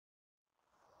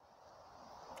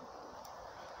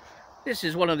This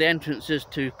is one of the entrances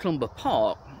to Clumber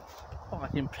Park.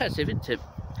 Quite impressive, isn't it?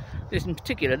 This in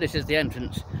particular, this is the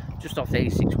entrance just off the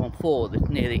A614 that's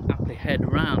near the Appley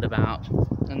Head roundabout.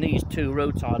 And these two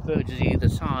roadside verges either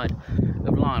side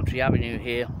of Lime Tree Avenue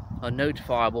here are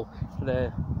notifiable for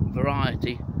their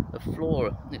variety of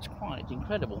flora. It's quite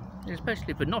incredible,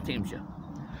 especially for Nottinghamshire.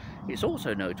 It's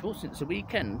also notable since the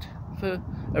weekend for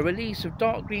a release of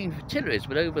Dark Green Fritillaries,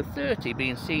 with over 30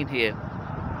 being seen here.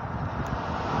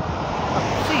 I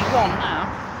can see one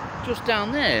now, just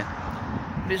down there.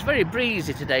 But it's very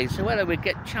breezy today, so whether we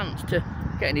get a chance to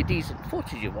get any decent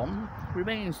footage of one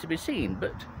remains to be seen,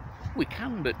 but we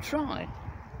can but try.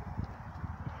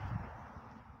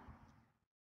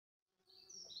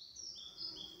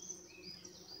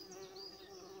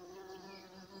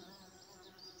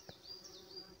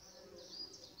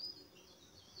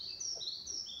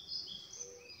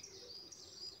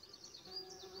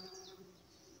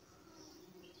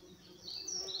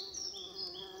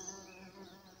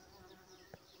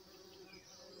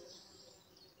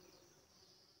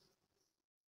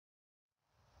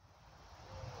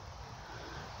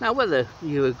 Now, whether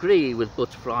you agree with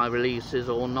butterfly releases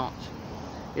or not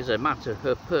is a matter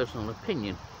of personal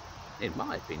opinion, in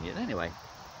my opinion anyway.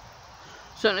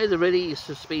 Certainly the release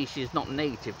of species not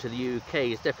native to the UK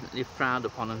is definitely frowned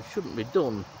upon and shouldn't be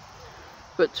done.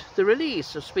 But the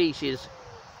release of species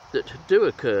that do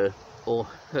occur, or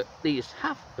at least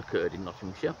have occurred in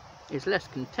Nottinghamshire, is less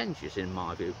contentious in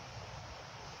my view.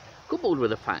 Coupled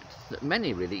with the fact that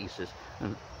many releases,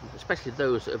 and especially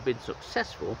those that have been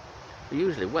successful, are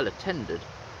usually well attended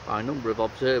by a number of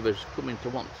observers coming to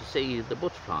want to see the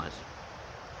butterflies.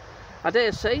 I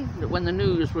dare say that when the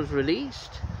news was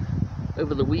released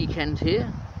over the weekend here,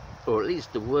 or at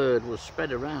least the word was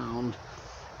spread around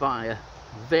via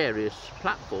various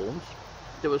platforms,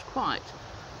 there was quite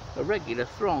a regular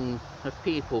throng of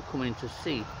people coming to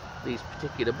see these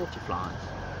particular butterflies.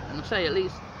 And I say at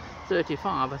least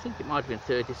 35, I think it might have been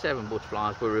 37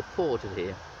 butterflies were reported here.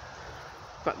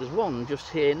 In fact, there's one just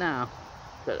here now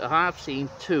that I have seen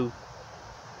two.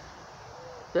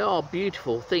 They are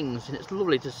beautiful things, and it's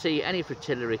lovely to see any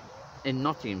fritillary in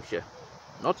Nottinghamshire.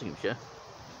 Nottinghamshire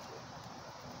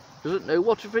doesn't know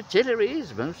what a fritillary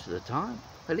is most of the time,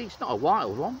 at least not a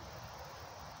wild one.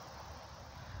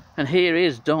 And here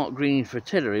is Dark Green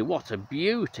Fritillary. What a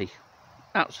beauty!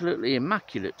 Absolutely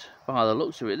immaculate by the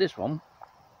looks of it, this one.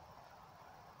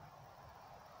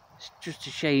 It's just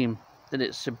a shame that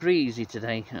it's so breezy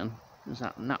today and there's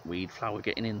that knapweed flower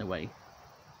getting in the way.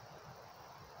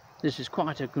 This is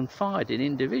quite a confiding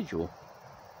individual.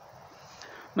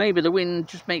 Maybe the wind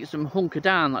just makes them hunker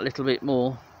down that little bit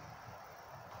more.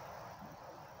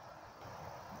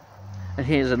 And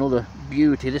here's another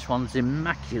beauty. This one's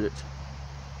immaculate.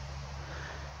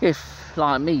 If,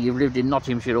 like me, you've lived in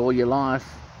Nottinghamshire all your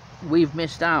life, we've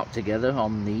missed out together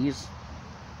on these,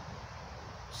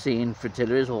 seeing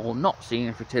fritillaries or not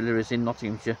seeing fritillaries in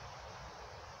Nottinghamshire.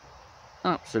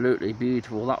 Absolutely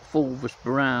beautiful. That fulvous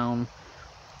brown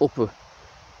upper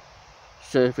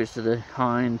surface of the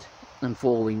hind and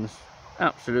forewings,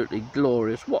 absolutely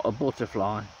glorious. What a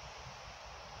butterfly!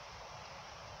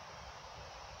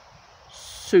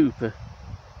 Super.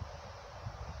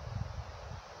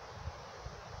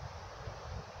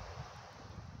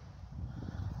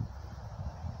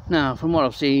 Now, from what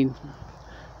I've seen,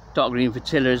 Dark Green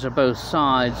Fritillaries are both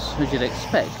sides, as you'd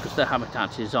expect, because their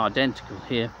habitat is identical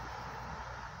here.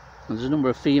 And there's a number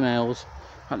of females.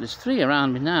 In fact, there's 3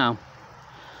 around me now.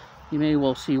 You may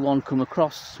well see one come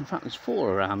across. In fact, there's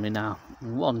 4 around me now.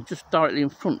 And one just directly in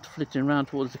front, flitting around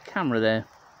towards the camera there.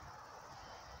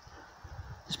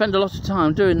 They spend a lot of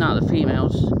time doing that, the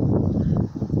females,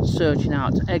 searching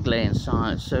out egg-laying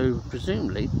sites. So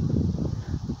presumably,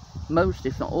 most,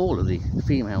 if not all, of the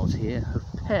females here have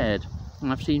paired.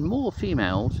 And I've seen more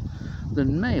females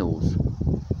than males.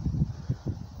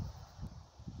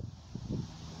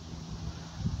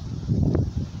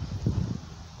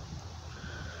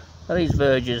 Now, these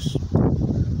verges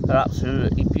are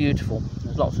absolutely beautiful.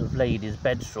 There's lots of ladies'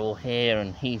 bedstraw here,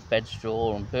 and heath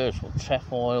bedstraw, and Burswood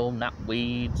trefoil,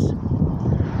 knapweeds.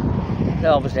 They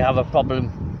obviously have a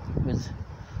problem with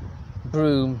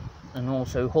broom and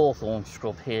also hawthorn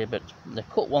scrub here, but they're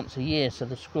cut once a year, so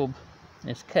the scrub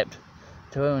is kept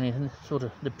to only sort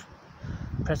of the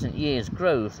present year's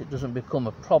growth. It doesn't become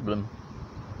a problem.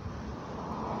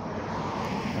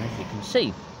 And as you can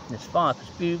see, this Viper's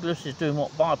bugler is doing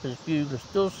what Viper's bugler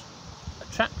does,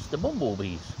 attracts the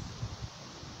bumblebees.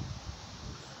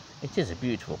 It is a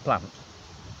beautiful plant.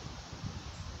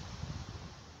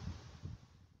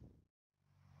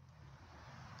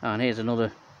 And here's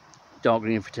another Dark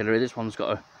Green Fritillary. This one's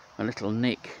got a little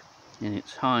nick in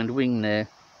its hind wing there.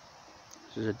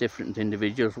 This is a different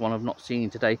individual, one I've not seen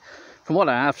today. From what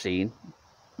I have seen,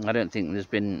 I don't think there's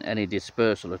been any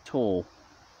dispersal at all.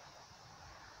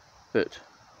 But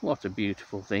what a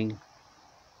beautiful thing.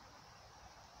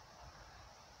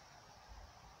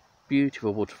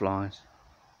 Beautiful butterflies.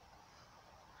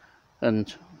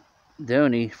 And the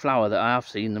only flower that I have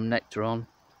seen them nectar on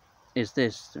is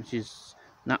this, which is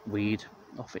knapweed.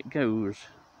 Off it goes.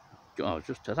 Oh,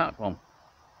 just to that one.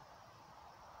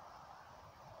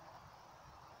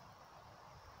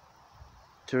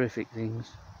 Terrific things.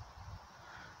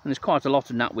 And there's quite a lot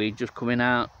of knapweed just coming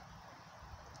out.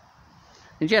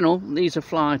 In general, these are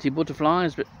flighty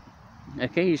butterflies, but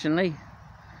occasionally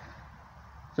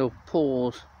they'll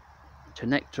pause to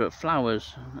nectar at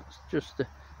flowers. That's just the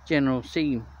general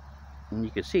scene, and you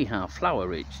can see how flower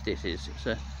rich this is. It's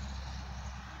a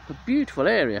beautiful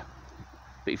area,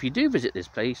 but if you do visit this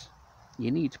place,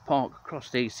 you need to park across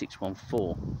the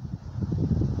A614.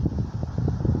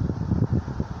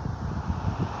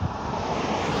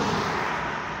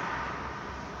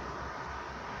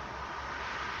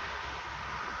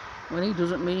 Well, he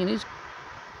doesn't mean his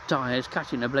tyres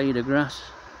catching a blade of grass.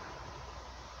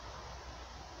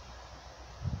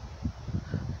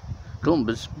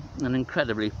 Clumber's an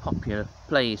incredibly popular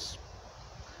place.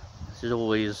 This is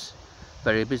always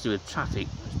very busy with traffic.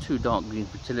 There's two Dark Green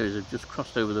Fritillaries have just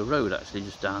crossed over the road, actually,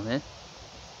 just down there.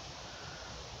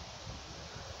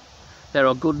 There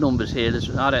are good numbers here.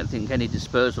 I don't think any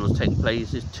dispersal has taken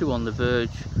place. There's two on the verge,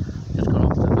 just gone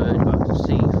off the verge, about to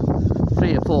see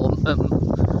 3 or 4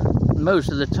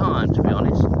 most of the time, to be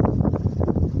honest.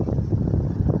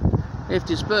 If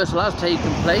dispersal has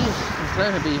taken place, it's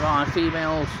going to be by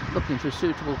females looking for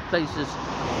suitable places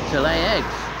to lay eggs.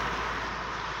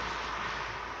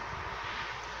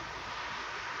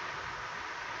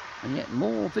 And yet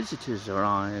more visitors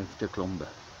arrive to Clumber,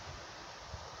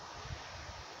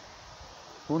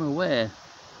 unaware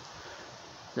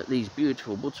that these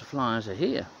beautiful butterflies are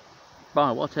here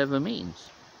by whatever means.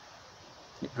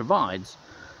 It provides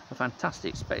a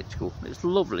fantastic spectacle. It's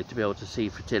lovely to be able to see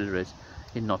fritillaries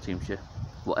in Nottinghamshire,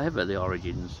 whatever the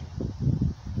origins.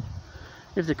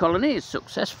 If the colony is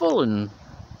successful and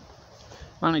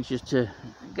manages to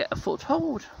get a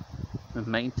foothold and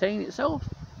maintain itself,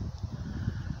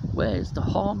 where's the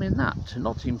harm in that?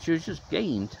 Nottingshire's just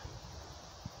gained.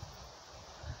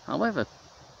 However,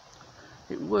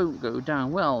 it won't go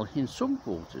down well in some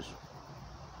quarters.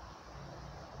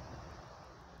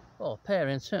 Well,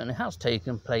 pairing certainly has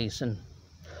taken place, and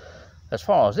as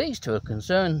far as these two are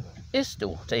concerned, is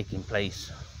still taking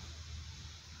place.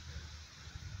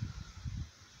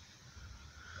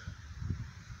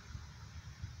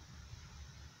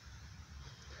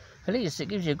 At least it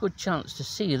gives you a good chance to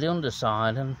see the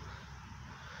underside, and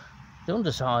the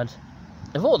underside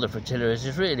of all the fritillaries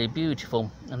is really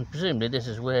beautiful, and presumably this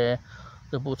is where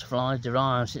the butterfly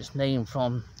derives its name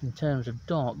from in terms of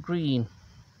dark green.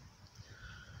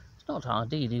 It's not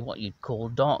ideally what you'd call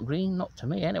dark green, not to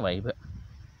me anyway, but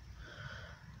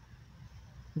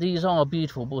these are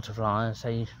beautiful butterflies,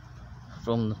 say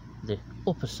from the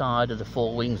upper side of the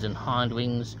forewings and hind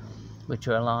wings, which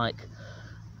are alike,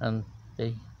 and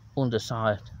the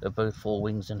underside of both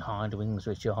forewings and hind wings,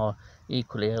 which are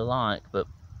equally alike, but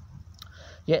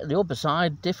yet the upper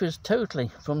side differs totally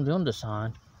from the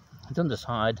underside. The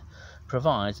underside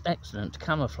provides excellent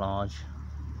camouflage.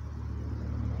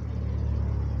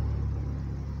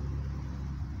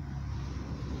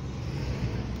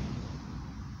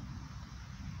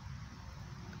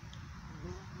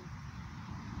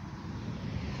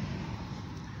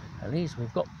 At least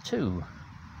we've got two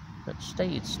that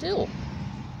stayed still.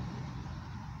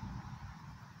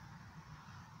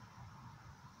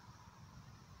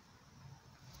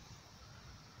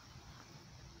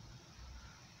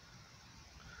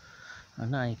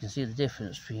 And now you can see the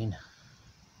difference between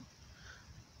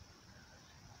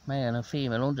male and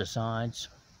female undersides.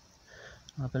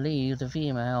 I believe the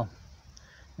female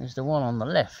is the one on the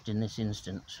left in this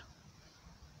instance.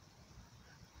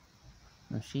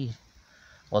 And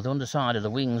well, the underside of the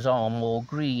wings are more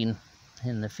green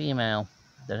in the female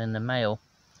than in the male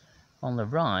on the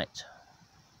right.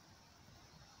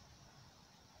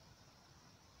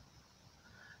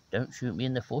 Don't shoot me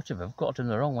in the foot if I've got them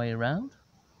the wrong way around.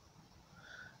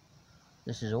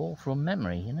 This is all from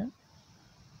memory, you know.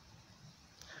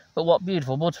 But what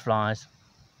beautiful butterflies.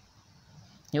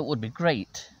 It would be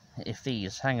great if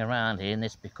these hang around here and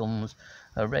this becomes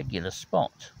a regular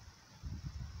spot.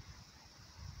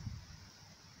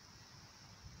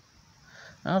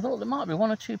 Now, I thought there might be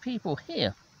 1 or 2 people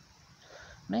here.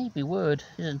 Maybe word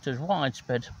isn't as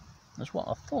widespread as what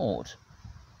I thought.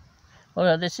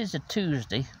 Although this is a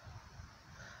Tuesday,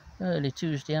 early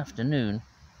Tuesday afternoon.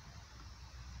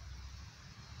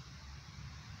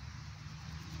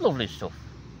 Lovely stuff.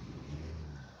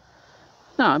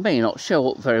 Now, it may not show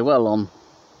up very well on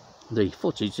the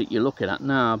footage that you're looking at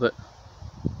now, but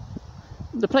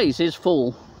the place is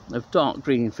full of dark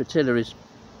green fritillaries.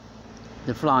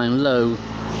 They're flying low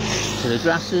to the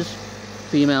grasses,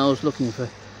 females looking for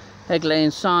egg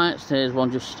laying sites. There's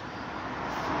one just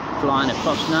flying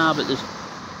across now, but there's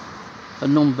a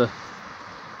number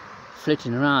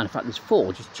flitting around. In fact, there's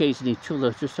 4 just chasing each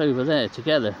other just over there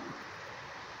together.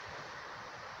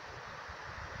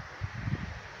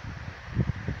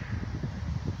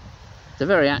 They're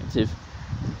very active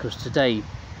because today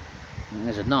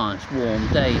is a nice warm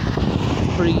day.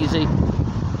 It's breezy,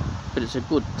 but it's a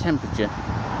good temperature.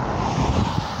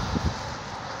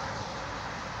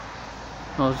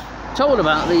 I was told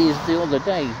about these the other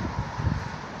day,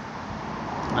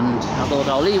 and I thought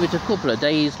I'll leave it a couple of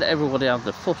days, let everybody have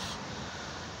the fuss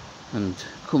and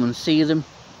come and see them.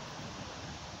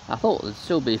 I thought there'd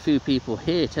still be a few people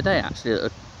here today actually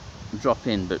that would drop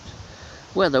in, but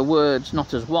whether word's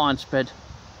not as widespread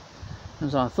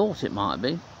as I thought it might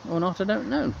be or not, I don't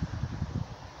know.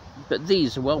 But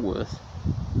these are well worth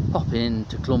popping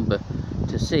into Clumber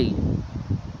to see.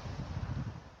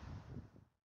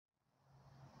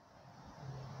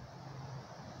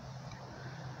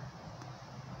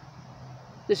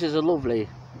 This is a lovely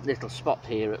little spot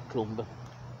here at Clumber.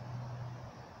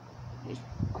 It's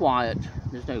quiet,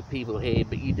 there's no people here,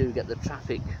 but you do get the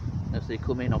traffic as they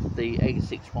come in off the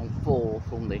A614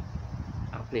 from the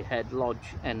Appley Head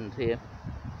Lodge end here.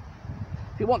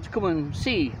 If you want to come and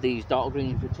see these dark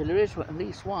green fritillaries, at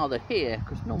least while they're here,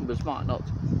 because numbers might not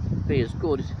be as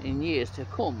good in years to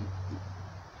come.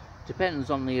 Depends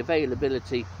on the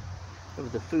availability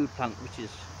of the food plant, which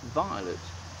is violet,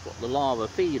 what the larvae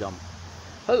feed on.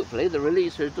 Hopefully the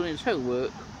releaser has done its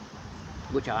homework,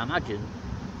 which I imagine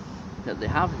that they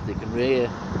have. If they can rear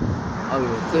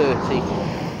over 30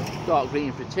 dark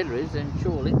green fritillaries, then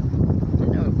surely they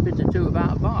know a bit or two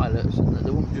about violets, and that they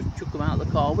won't just chuck them out the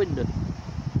car window.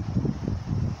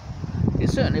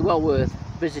 It's certainly well worth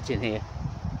visiting here,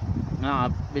 and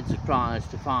I've been surprised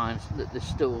to find that there's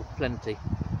still plenty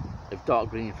of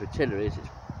dark green fritillaries. It's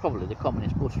probably the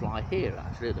commonest butterfly here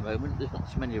actually at the moment. There's not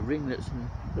so many ringlets, and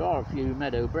there are a few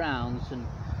meadow browns and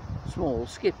small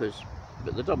skippers,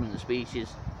 but the dominant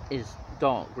species is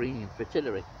dark green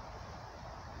fritillary.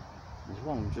 There's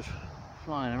one just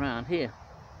flying around here.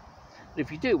 But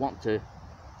if you do want to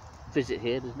visit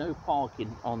here, there's no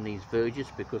parking on these verges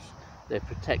because they're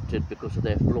protected because of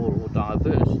their floral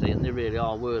diversity, and they really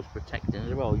are worth protecting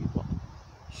as well. You've got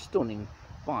stunning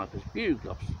Viper's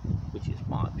bugloss, which is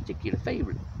my particular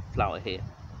favourite flower here.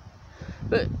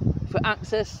 But for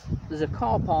access, there's a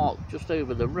car park just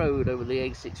over the road over the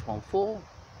A614,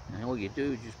 and all you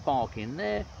do is just park in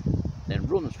there, then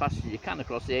run as fast as you can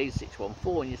across the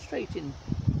A614 and you're straight in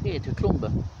here to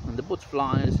Clumber, and the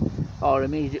butterflies are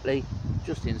immediately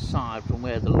just inside from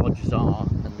where the lodges are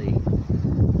and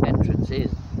the entrance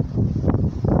is.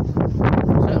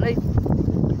 Certainly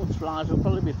the butterflies will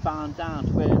probably be found down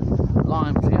to where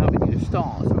Lime Tree Avenue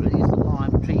starts, or at least the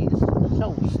lime trees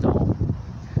themselves start.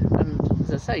 And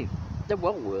as I say, they're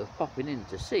well worth popping in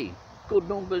to see. Good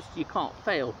numbers, you can't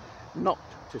fail not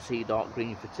to see dark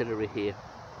green fritillary here.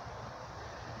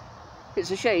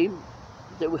 It's a shame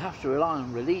that we have to rely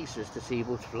on releases to see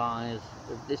butterflies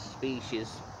of this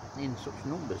species in such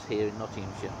numbers here in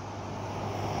Nottinghamshire.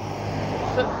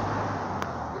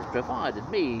 But it's provided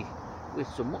me with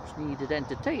some much needed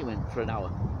entertainment for an hour.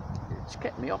 It's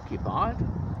kept me occupied,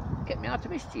 kept me out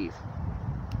of mischief.